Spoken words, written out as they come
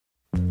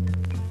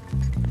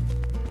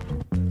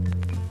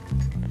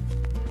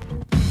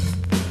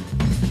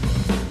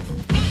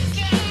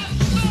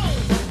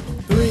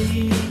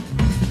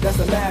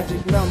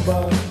magic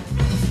number.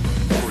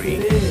 Yes,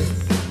 it is.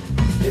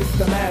 It's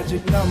the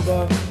magic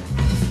number.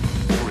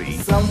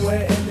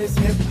 Somewhere in this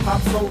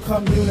hip-hop soul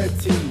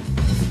community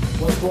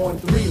was born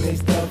three, they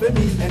stub at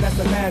me, and that's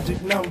the magic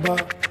number.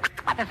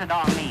 What does it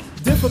all mean?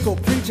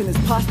 Difficult preaching is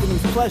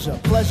posthumous pleasure.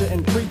 Pleasure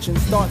in preaching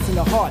starts in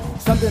the heart.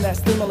 Something that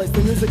stimulates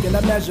the music in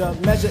a measure.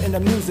 Measure in the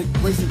music,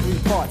 racing three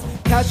parts.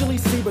 Casually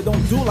see but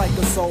don't do like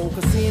the soul.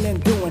 Cause seeing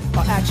and doing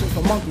are actions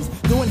for monkeys.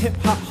 Doing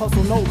hip-hop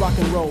hustle, no rock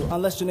and roll.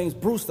 Unless your name's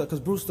Brewster, cause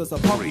Brewster's a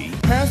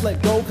punk. Parents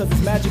let go cause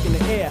it's magic in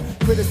the air.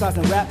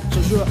 Criticizing rap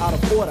shows you're out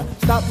of order.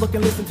 Stop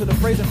looking, listen to the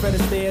phrase and Fred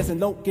Astaire. And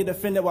don't get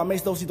offended while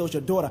Mace Dosey does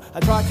your daughter.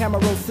 A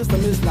tri-camera roll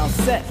system is now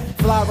set.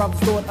 Fly around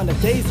the store under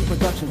Daisy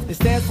Productions. It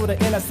stands for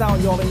the inner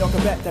sound, y'all, and y'all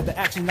can bet that the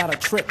action's not a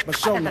trick, but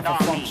show enough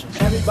a function.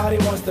 Everybody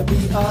wants to be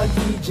a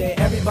DJ,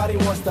 everybody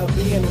wants to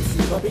be an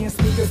MC, but being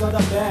speakers are the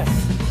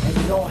best, and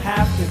you don't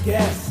have to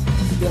guess.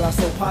 De La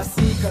Soul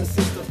Posse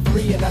consists of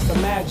three, and that's the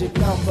magic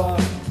number.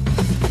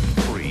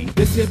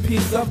 This here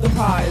piece of the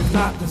pie is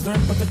not dessert,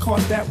 but the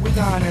cost that we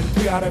dine. And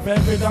 3 out of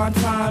every darn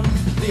time,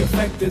 the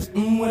effect is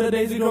where the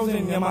daisy grows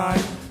in your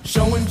mind.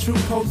 Showing true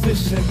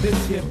position,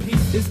 this here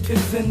piece is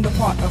kissing the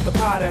part of the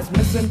pie that's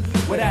missing,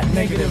 where that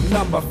negative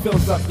number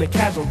fills up your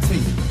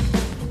casualty.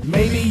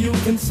 Maybe you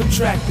can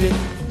subtract it,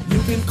 you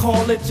can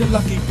call it your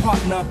lucky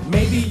partner,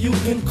 maybe you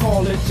can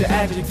call it your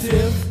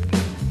adjective.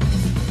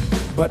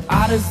 But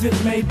odd as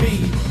it may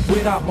be,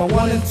 without my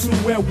 1 and 2,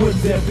 where would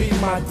there be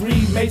my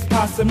 3? Mace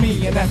Pasta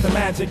me, and that's the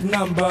magic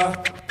number.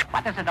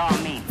 What does it all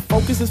mean?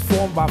 Focus is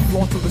formed by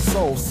flaunt of the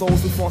soul.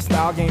 Souls who form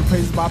style gain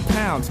praises by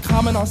pounds.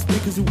 Comment on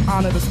speakers who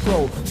honor the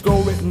scroll.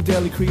 Scroll written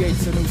daily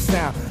creates a new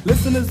sound.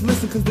 Listeners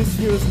listen cause this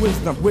here is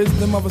wisdom.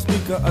 Wisdom of a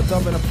speaker, a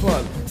dove and a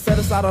plug. Set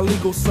aside a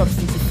legal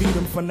substance to feed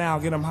them for now.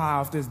 Get them high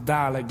off this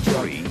dialect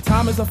drug.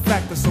 Time is a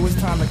factor so it's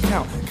time to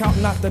count. Count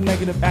not the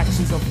negative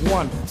actions of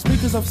one.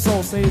 Speakers of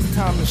soul say it's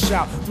time to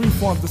shout. 3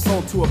 forms the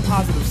soul to a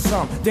positive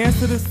sum. Dance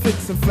to this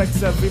fix and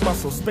flex every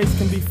muscle. Space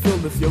can be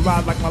filled if you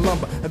ride like my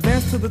lumber.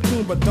 Advance to the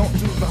tune but don't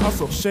do the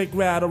hustle. Shake,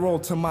 rattle, roll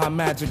to my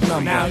magic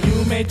number. Now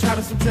you may try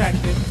to subtract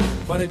it,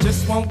 but it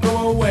just won't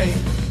go away.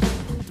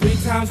 3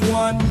 times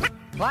 1.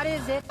 What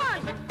is it?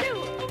 1,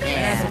 2, 3.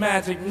 That's a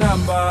magic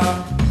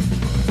number.